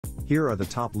Here are the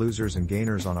top losers and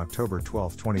gainers on October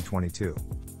 12, 2022.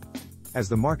 As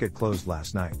the market closed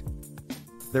last night,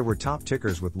 there were top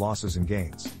tickers with losses and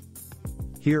gains.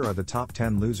 Here are the top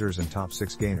 10 losers and top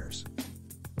 6 gainers.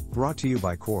 Brought to you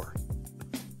by Core.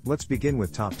 Let's begin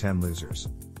with top 10 losers.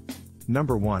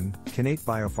 Number 1, KNTE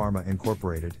Biopharma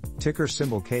Incorporated, ticker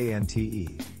symbol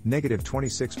KNTE, negative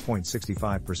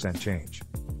 26.65% change.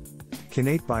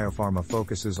 KNTE Biopharma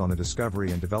focuses on the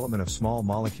discovery and development of small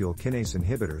molecule kinase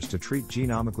inhibitors to treat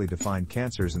genomically defined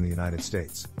cancers in the United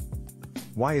States.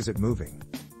 Why is it moving?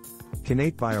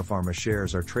 KNTE Biopharma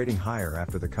shares are trading higher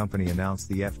after the company announced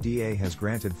the FDA has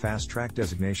granted Fast Track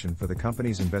designation for the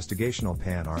company's investigational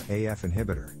pan-RAF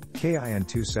inhibitor,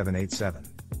 KIN2787.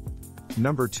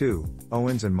 Number 2,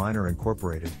 Owens & Minor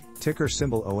Incorporated, ticker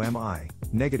symbol OMI,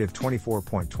 negative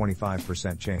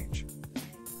 24.25% change.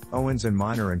 Owens &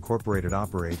 Minor Incorporated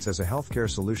operates as a healthcare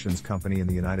solutions company in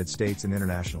the United States and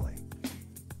internationally.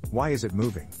 Why is it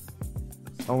moving?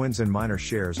 Owens & Minor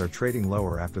shares are trading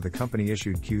lower after the company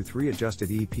issued Q3 adjusted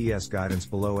EPS guidance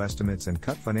below estimates and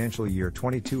cut financial year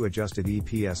 22 adjusted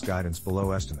EPS guidance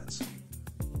below estimates.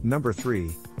 Number 3,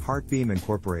 HeartBeam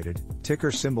Incorporated,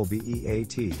 ticker symbol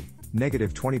BEAT,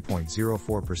 negative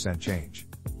 20.04% change.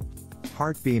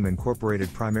 HeartBeam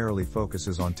Incorporated primarily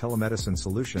focuses on telemedicine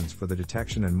solutions for the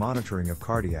detection and monitoring of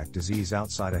cardiac disease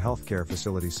outside a healthcare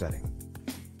facility setting.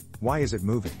 Why is it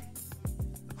moving?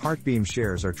 HeartBeam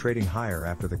shares are trading higher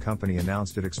after the company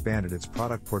announced it expanded its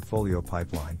product portfolio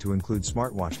pipeline to include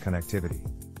smartwatch connectivity.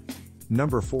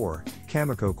 Number 4,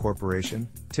 Cameco Corporation,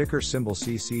 ticker symbol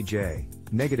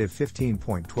CCJ, negative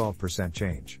 15.12%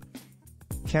 change.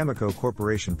 Cameco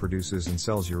Corporation produces and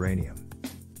sells uranium.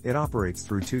 It operates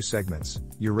through two segments,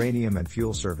 uranium and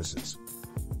fuel services.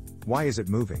 Why is it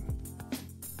moving?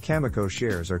 Cameco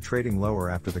shares are trading lower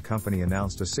after the company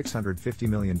announced a $650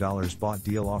 million bought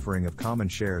deal offering of common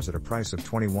shares at a price of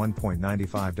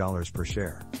 $21.95 per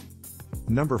share.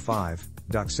 Number 5,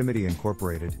 Doximity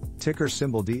Incorporated, ticker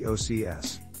symbol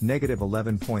DOCS, negative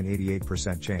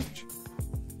 11.88% change.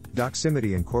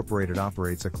 Doximity Incorporated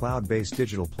operates a cloud-based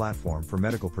digital platform for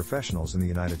medical professionals in the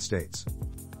United States.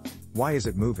 Why is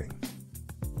it moving?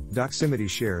 Doximity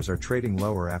shares are trading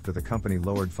lower after the company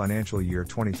lowered financial year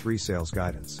 23 sales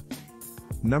guidance.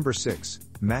 Number 6,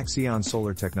 MAXN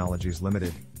Solar Technologies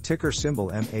Limited, ticker symbol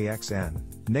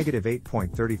MAXN, negative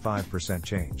 8.35%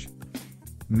 change.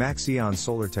 MAXN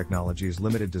Solar Technologies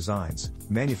Limited designs,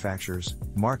 manufactures,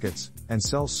 markets, and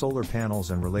sells solar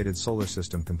panels and related solar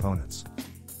system components.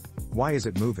 Why is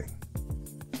it moving?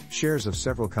 Shares of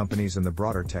several companies in the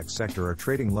broader tech sector are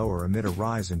trading lower amid a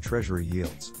rise in treasury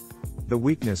yields. The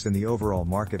weakness in the overall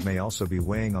market may also be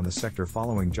weighing on the sector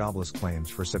following jobless claims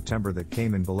for September that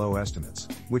came in below estimates,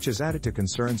 which has added to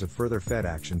concerns of further Fed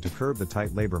action to curb the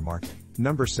tight labor market.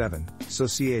 Number 7,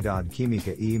 Sociedad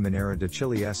Química y Minera de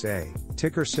Chile S.A.,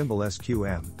 ticker symbol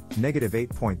SQM, negative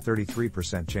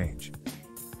 8.33% change.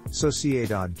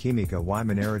 Sociedad Química y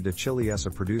Minera de Chile S.A.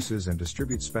 produces and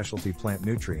distributes specialty plant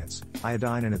nutrients,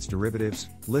 iodine and its derivatives,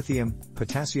 lithium,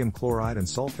 potassium chloride and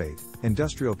sulfate,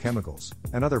 industrial chemicals,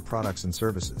 and other products and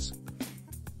services.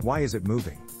 Why is it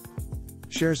moving?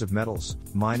 Shares of metals,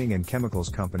 mining and chemicals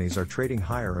companies are trading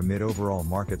higher amid overall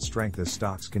market strength as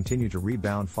stocks continue to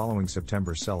rebound following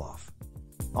September's sell-off.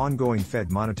 Ongoing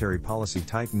Fed monetary policy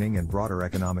tightening and broader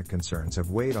economic concerns have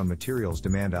weighed on materials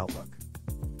demand outlook.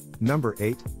 Number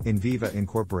 8, Enviva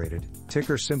Incorporated,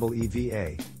 ticker symbol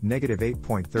EVA, negative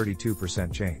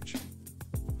 8.32% change.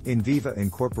 Enviva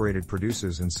Incorporated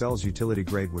produces and sells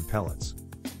utility-grade wood pellets.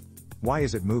 Why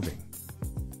is it moving?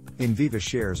 Enviva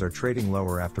shares are trading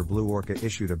lower after Blue Orca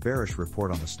issued a bearish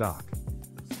report on the stock.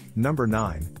 Number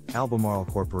 9, Albemarle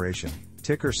Corporation,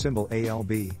 ticker symbol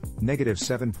ALB, negative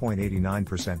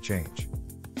 7.89% change.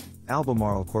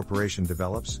 Albemarle Corporation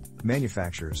develops,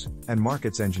 manufactures, and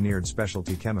markets engineered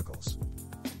specialty chemicals.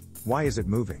 Why is it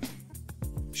moving?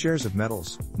 Shares of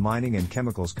metals, mining and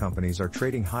chemicals companies are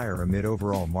trading higher amid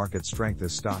overall market strength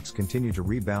as stocks continue to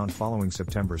rebound following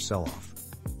September's sell-off.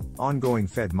 Ongoing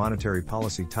Fed monetary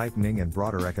policy tightening and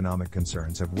broader economic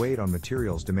concerns have weighed on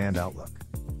materials demand outlook.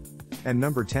 And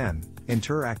number 10,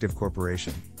 Interactive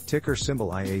Corporation, ticker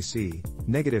symbol IAC,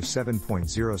 negative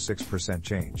 7.06%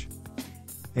 change.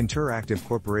 Interactive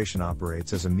Corporation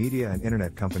operates as a media and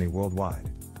internet company worldwide.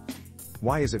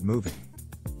 Why is it moving?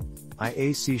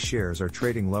 IAC shares are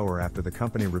trading lower after the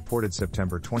company reported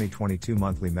September 2022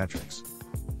 monthly metrics.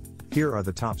 Here are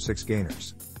the top 6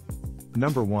 gainers.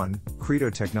 Number 1,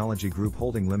 CRDO Technology Group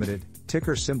Holding Limited,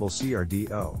 ticker symbol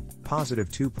CRDO, positive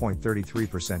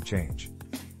 2.33% change.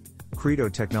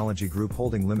 CRDO Technology Group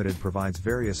Holding Limited provides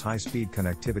various high-speed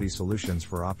connectivity solutions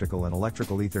for optical and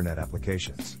electrical Ethernet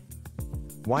applications.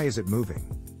 Why is it moving?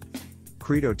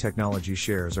 CRDO Technology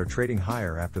shares are trading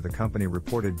higher after the company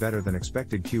reported better than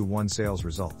expected Q1 sales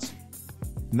results.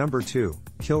 Number 2,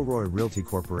 Kilroy Realty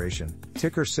Corporation,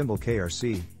 ticker symbol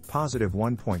KRC, positive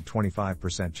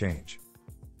 1.25% change.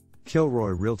 Kilroy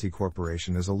Realty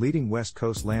Corporation is a leading West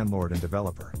Coast landlord and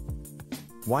developer.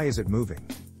 Why is it moving?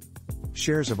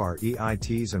 Shares of our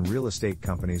EITs and real estate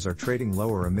companies are trading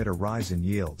lower amid a rise in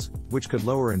yields, which could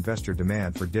lower investor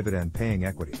demand for dividend-paying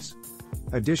equities.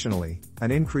 Additionally,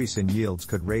 an increase in yields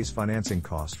could raise financing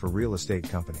costs for real estate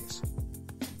companies.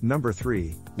 Number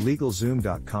 3,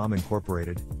 LegalZoom.com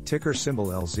Incorporated, ticker symbol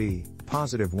LZ,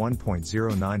 positive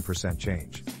 1.09%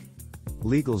 change.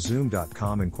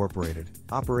 LegalZoom.com Incorporated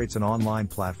operates an online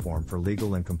platform for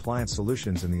legal and compliance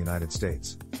solutions in the United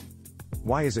States.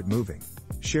 Why is it moving?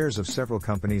 Shares of several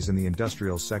companies in the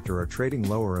industrial sector are trading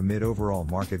lower amid overall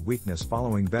market weakness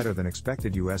following better than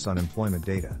expected U.S. unemployment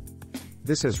data.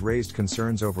 This has raised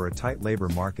concerns over a tight labor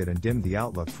market and dimmed the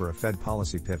outlook for a Fed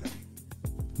policy pivot.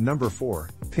 Number 4,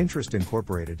 Pinterest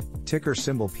Incorporated, ticker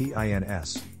symbol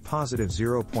PINS, positive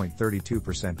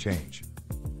 0.32% change.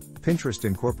 Pinterest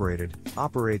Incorporated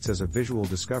operates as a visual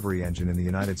discovery engine in the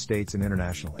United States and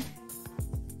internationally.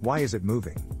 Why is it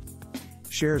moving?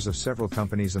 Shares of several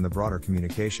companies in the broader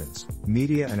communications,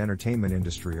 media and entertainment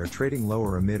industry are trading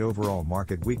lower amid overall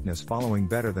market weakness following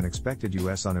better than expected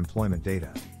U.S. unemployment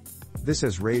data. This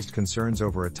has raised concerns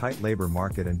over a tight labor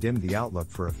market and dimmed the outlook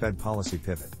for a Fed policy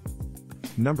pivot.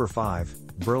 Number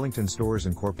 5, Burlington Stores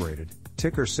Incorporated,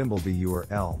 ticker symbol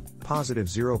BURL, positive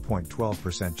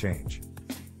 0.12% change.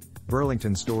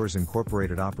 Burlington Stores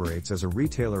Incorporated operates as a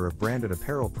retailer of branded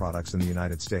apparel products in the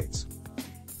United States.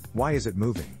 Why is it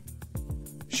moving?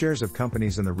 Shares of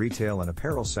companies in the retail and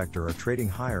apparel sector are trading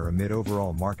higher amid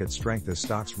overall market strength as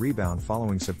stocks rebound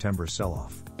following September's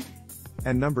sell-off.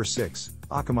 And number 6,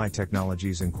 Akamai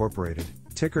Technologies Incorporated,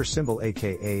 ticker symbol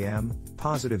AKAM,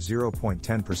 positive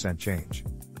 0.10% change.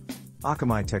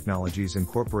 Akamai Technologies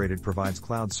Incorporated provides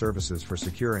cloud services for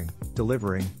securing,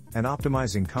 delivering, and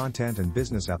optimizing content and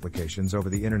business applications over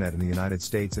the internet in the United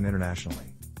States and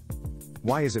internationally.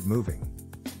 Why is it moving?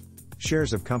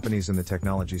 Shares of companies in the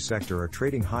technology sector are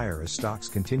trading higher as stocks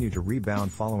continue to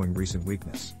rebound following recent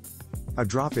weakness. A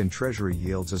drop in treasury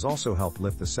yields has also helped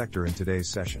lift the sector in today's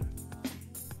session.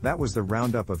 That was the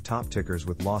roundup of top tickers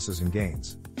with losses and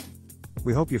gains.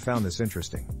 We hope you found this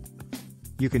interesting.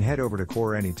 You can head over to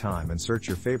Core anytime and search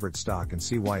your favorite stock and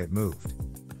see why it moved.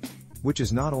 Which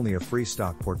is not only a free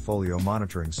stock portfolio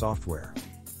monitoring software,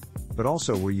 but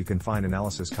also where you can find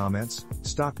analysis comments,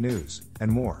 stock news,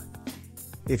 and more.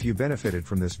 If you benefited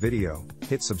from this video,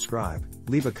 hit subscribe,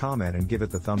 leave a comment and give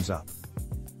it the thumbs up.